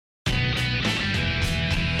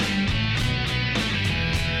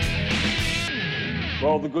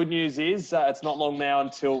Well, the good news is it's not long now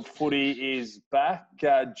until footy is back.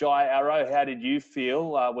 Jai Arrow, how did you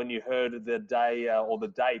feel when you heard the day or the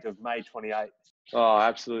date of May 28th? Oh,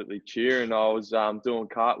 absolutely cheering. I was doing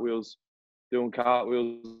cartwheels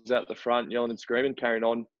at the front, yelling and screaming, carrying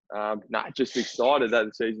on. Just excited that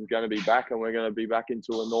the season's going to be back and we're going to be back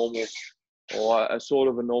into a normal or a sort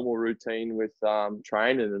of a normal routine with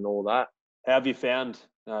training and all that. How have you found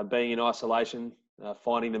being in isolation,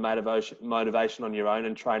 finding the motivation on your own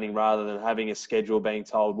and training rather than having a schedule, being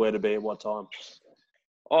told where to be at what time?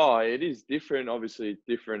 Oh, it is different. Obviously,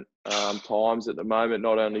 different times at the moment,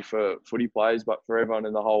 not only for footy players, but for everyone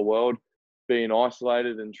in the whole world. Being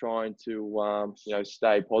isolated and trying to,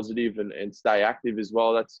 stay positive and stay active as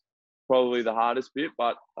well. That's probably the hardest bit,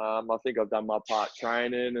 but I think I've done my part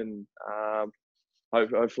training and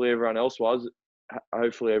hopefully everyone else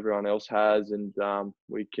has, and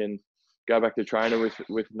we can go back to training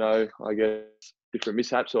with no, I guess, different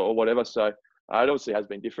mishaps or whatever. So it obviously has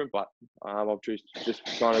been different, but I'm just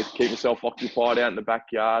trying to keep myself occupied out in the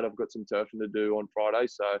backyard. I've got some turfing to do on Friday,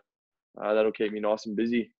 so that'll keep me nice and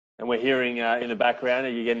busy. And we're hearing in the background,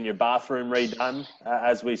 are you getting your bathroom redone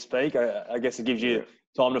as we speak? I guess it gives you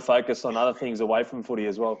time to focus on other things away from footy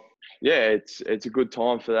as well. Yeah, it's a good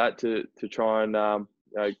time for that to try and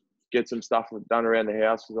get some stuff done around the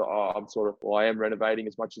house. I am renovating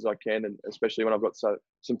as much as I can, and especially when I've got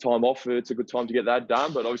some time off, it's a good time to get that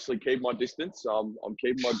done. But obviously, keep my distance. I'm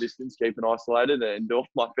keeping my distance, keeping isolated, and doing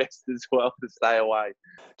my best as well to stay away.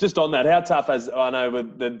 Just on that, how tough I know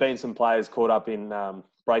there've been some players caught up in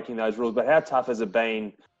breaking those rules, but how tough has it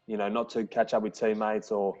been, not to catch up with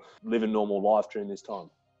teammates or live a normal life during this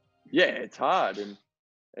time? Yeah, it's hard,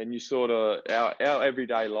 and you sort of our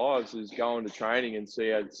everyday lives is going to training and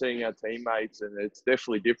seeing our teammates, and it's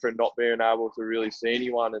definitely different not being able to really see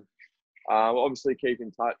anyone, and obviously keep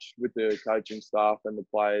in touch with the coaching staff and the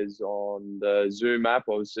players on the Zoom app,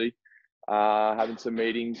 obviously having some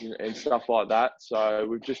meetings and stuff like that. So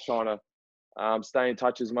we're just trying to stay in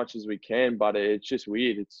touch as much as we can, but it's just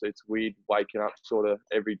weird. It's weird waking up sort of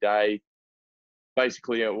every day.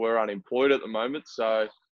 Basically, we're unemployed at the moment, so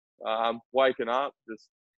waking up,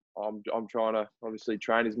 I'm trying to obviously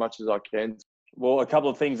train as much as I can. Well, a couple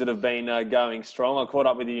of things that have been going strong. I caught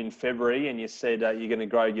up with you in February, and you said you're going to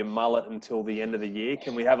grow your mullet until the end of the year.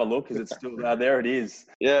 Can we have a look? Is it still there? It is.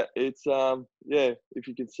 Yeah, it's if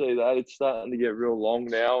you can see that, it's starting to get real long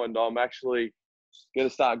now, and I'm actually going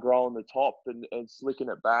to start growing the top and slicking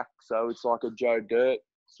it back, so it's like a Joe Dirt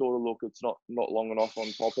sort of look. It's not long enough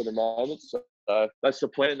on top at the moment, so that's the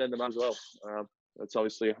plan and the money as well. It's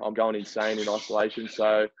obviously I'm going insane in isolation,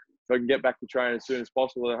 so if I can get back to training as soon as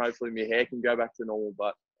possible, then hopefully my hair can go back to normal.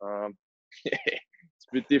 But it's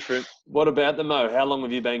a bit different. What about the mo? How long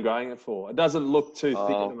have you been growing it for? It doesn't look too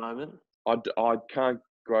thick at the moment. I can't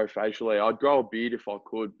grow facially. I'd grow a beard if I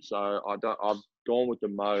could, so I've gone with the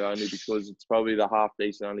mo only because it's probably the half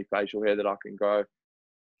decent only facial hair that I can grow.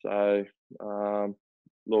 So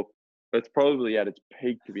look, it's probably at its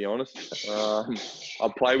peak, to be honest. I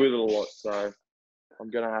play with it a lot, so I'm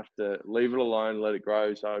going to have to leave it alone, let it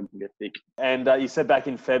grow so I can get thick. And you said back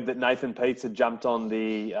in Feb that Nathan Peets had jumped on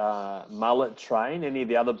the mullet train. Any of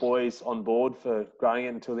the other boys on board for growing it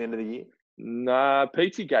until the end of the year? Nah,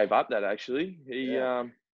 Peetsy gave up that actually.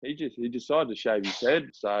 He decided to shave his head,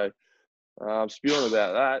 so I'm spewing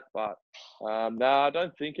about that. But no, I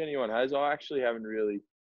don't think anyone has. I actually haven't really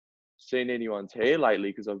seen anyone's hair lately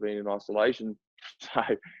because I've been in isolation. So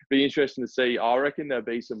be interesting to see. I reckon there'll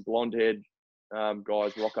be some blonde-haired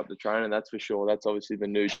guys rock up the train, and that's for sure. That's obviously the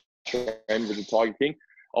new trend with the Tiger King.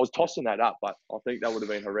 I was tossing that up, but I think that would have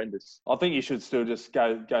been horrendous. I think you should still just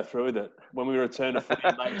go through with it. When we return to footy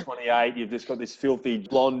May 28, you've just got this filthy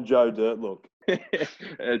blonde Joe Dirt look.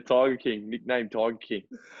 Tiger King, nicknamed Tiger King.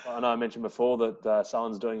 I know I mentioned before that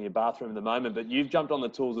someone's doing your bathroom at the moment, but you've jumped on the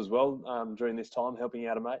tools as well during this time, helping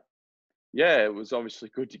out a mate. Yeah, it was obviously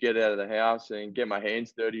good to get out of the house and get my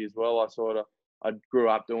hands dirty as well. I grew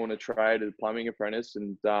up doing a trade as a plumbing apprentice,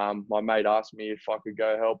 and my mate asked me if I could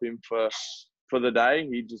go help him for the day.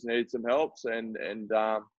 He just needed some help, and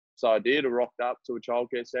so I did. I rocked up to a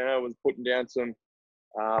childcare centre. I was putting down some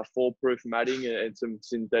fall-proof matting and some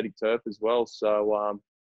synthetic turf as well. So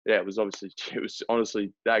yeah, it was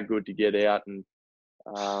honestly that good to get out and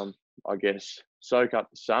I guess soak up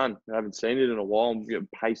the sun. I haven't seen it in a while. I'm getting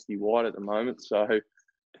pasty white at the moment, so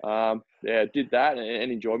yeah, did that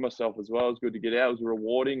and enjoyed myself as well. It was good to get out. It was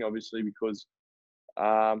rewarding, obviously, because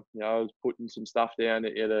I was putting some stuff down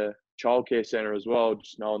at a childcare centre as well,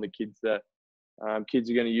 just knowing the kids that kids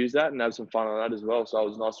are going to use that and have some fun on that as well. So it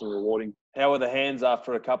was nice and rewarding. How were the hands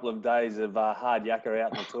after a couple of days of hard yakka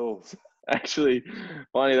out in the tools? Actually,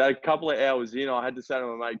 funny that a couple of hours in, I had to say to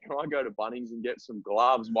my mate, "Can I go to Bunnings and get some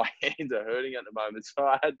gloves? My hands are hurting at the moment." So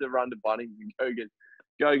I had to run to Bunnings and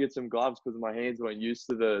go get some gloves because my hands weren't used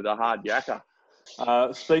to the hard yakka.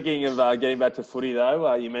 Speaking of getting back to footy,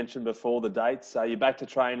 though, you mentioned before the dates. You're back to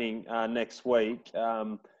training next week.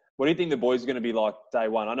 What do you think the boys are going to be like day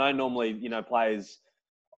one? I know normally, players,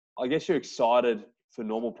 I guess you're excited for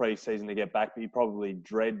normal pre-season to get back, but you probably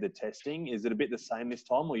dread the testing. Is it a bit the same this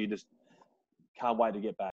time, or you just can't wait to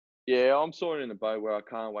get back? Yeah, I'm sort of in the boat where I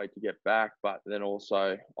can't wait to get back, but then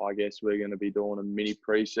also I guess we're going to be doing a mini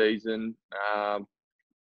pre-season.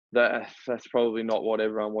 That's probably not what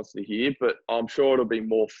everyone wants to hear, but I'm sure it'll be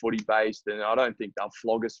more footy-based, and I don't think they'll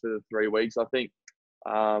flog us for the 3 weeks. I think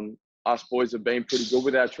us boys have been pretty good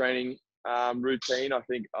with our training routine. I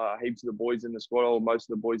think heaps of the boys in the squad, or most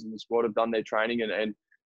of the boys in the squad, have done their training and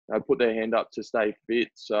put their hand up to stay fit.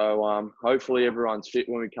 So hopefully everyone's fit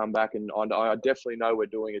when we come back, and I definitely know we're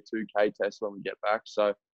doing a 2K test when we get back.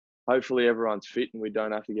 So hopefully everyone's fit and we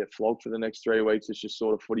don't have to get flogged for the next 3 weeks. It's just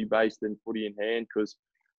sort of footy-based and footy in hand, because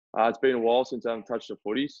it's been a while since I haven't touched a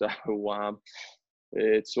footy. So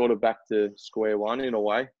it's sort of back to square one in a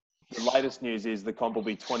way. The latest news is the comp will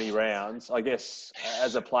be 20 rounds. I guess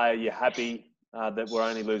as a player, you're happy that we're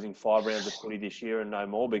only losing 5 rounds of footy this year and no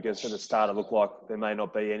more, because at the start it looked like there may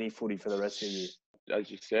not be any footy for the rest of the year. As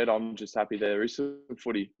you said, I'm just happy there is some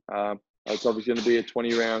footy. It's obviously going to be a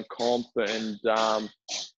 20-round comp, and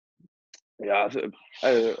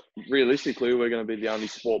realistically, we're going to be the only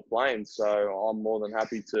sport playing. So I'm more than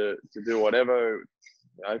happy to do whatever.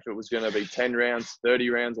 If it was going to be 10 rounds, 30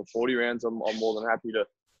 rounds, or 40 rounds, I'm more than happy to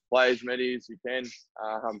play as many as you can.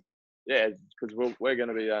 Because we're going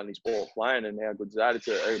to be the only sport playing, and how good's that? It's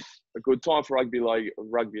a good time for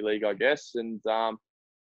rugby league, I guess. And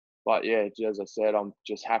but yeah, as I said, I'm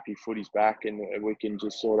just happy footy's back, and we can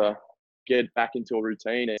just sort of get back into a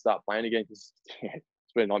routine and start playing again. Because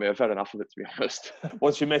it's been a nightmare. I've had enough of it, to be honest.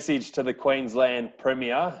 What's your message to the Queensland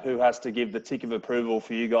Premier, who has to give the tick of approval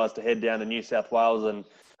for you guys to head down to New South Wales and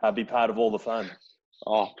be part of all the fun?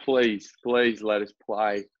 Oh, please let us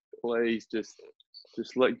play. Please just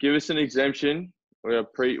give us an exemption.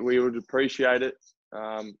 We would appreciate it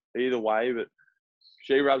either way. But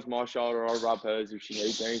she rubs my shoulder, I rub hers if she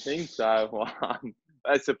needs anything. So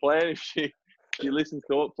that's the plan. If she listens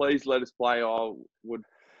to it, please let us play. I would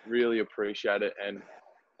really appreciate it, and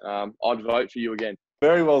I'd vote for you again.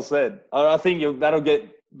 Very well said. I think that'll get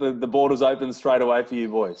the borders open straight away for you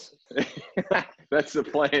boys. That's the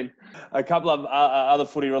plan. A couple of other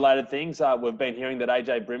footy-related things. We've been hearing that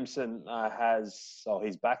AJ Brimson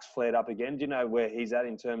his back's flared up again. Do you know where he's at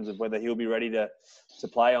in terms of whether he'll be ready to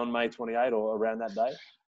play on May 28 or around that date?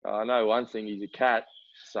 I know one thing, he's a cat.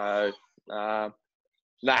 So,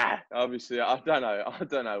 obviously, I don't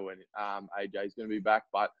know when AJ's going to be back.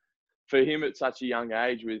 But for him at such a young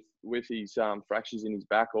age with his fractures in his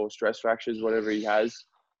back, or stress fractures, whatever he has,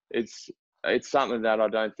 it's something that I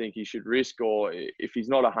don't think he should risk. Or if he's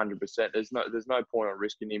not 100%, there's no point on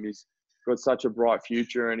risking him. He's got such a bright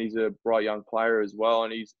future, and he's a bright young player as well,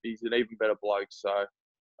 and he's an even better bloke. So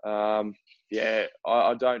I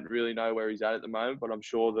don't really know where he's at the moment, but I'm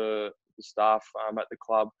sure the staff at the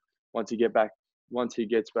club, once he gets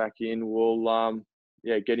back in, will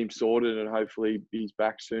get him sorted, and hopefully he's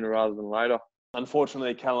back sooner rather than later.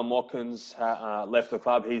 Unfortunately, Callum Watkins left the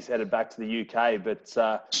club. He's headed back to the UK. But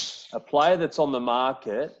a player that's on the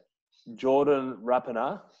market, Jordan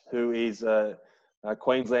Rapana, who is a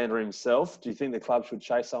Queenslander himself, do you think the club should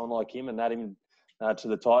chase someone like him and add him to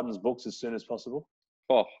the Titans' books as soon as possible?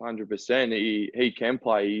 Oh, 100%. He can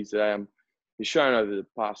play. He's shown over the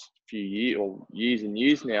past few years and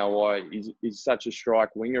years now why he's such a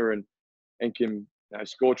strike winger and can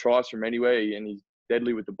score tries from anywhere, and he's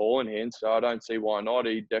deadly with the ball in hand. So I don't see why not.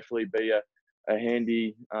 He'd definitely be a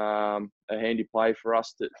handy play for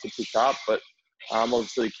us to pick up. But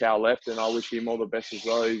obviously Cal left, and I wish him all the best as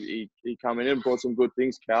well. He come in and brought some good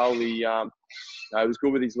things. Cal, he was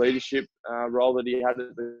good with his leadership role that he had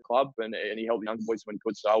at the club, and he helped the young boys when he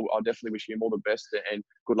could. So I definitely wish him all the best, and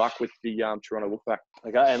good luck with the Toronto Wolfpack.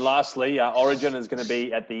 Okay, and lastly, Origin is going to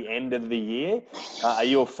be at the end of the year. Are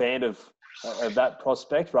you a fan of that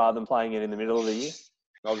prospect rather than playing it in the middle of the year?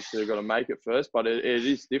 Obviously, we've got to make it first, but it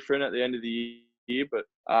is different at the end of the year. But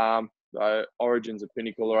Origin's a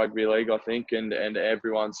pinnacle of rugby league, I think, and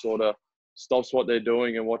everyone sort of stops what they're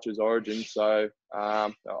doing and watches Origin. So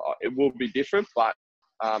it will be different, but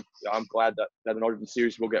I'm glad that an Origin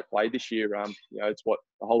series will get played this year. It's what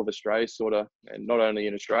the whole of Australia sort of, and not only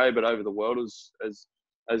in Australia but over the world, has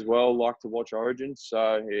as well like to watch Origin.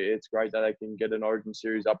 So it's great that they can get an Origin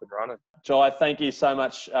series up and running. Jai, thank you so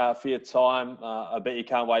much for your time. I bet you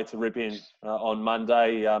can't wait to rip in on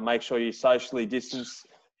Monday. Make sure you socially distance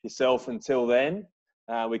yourself until then.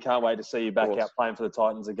 We can't wait to see you back out playing for the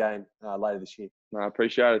Titans again later this year. I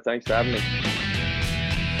appreciate it. Thanks for having me.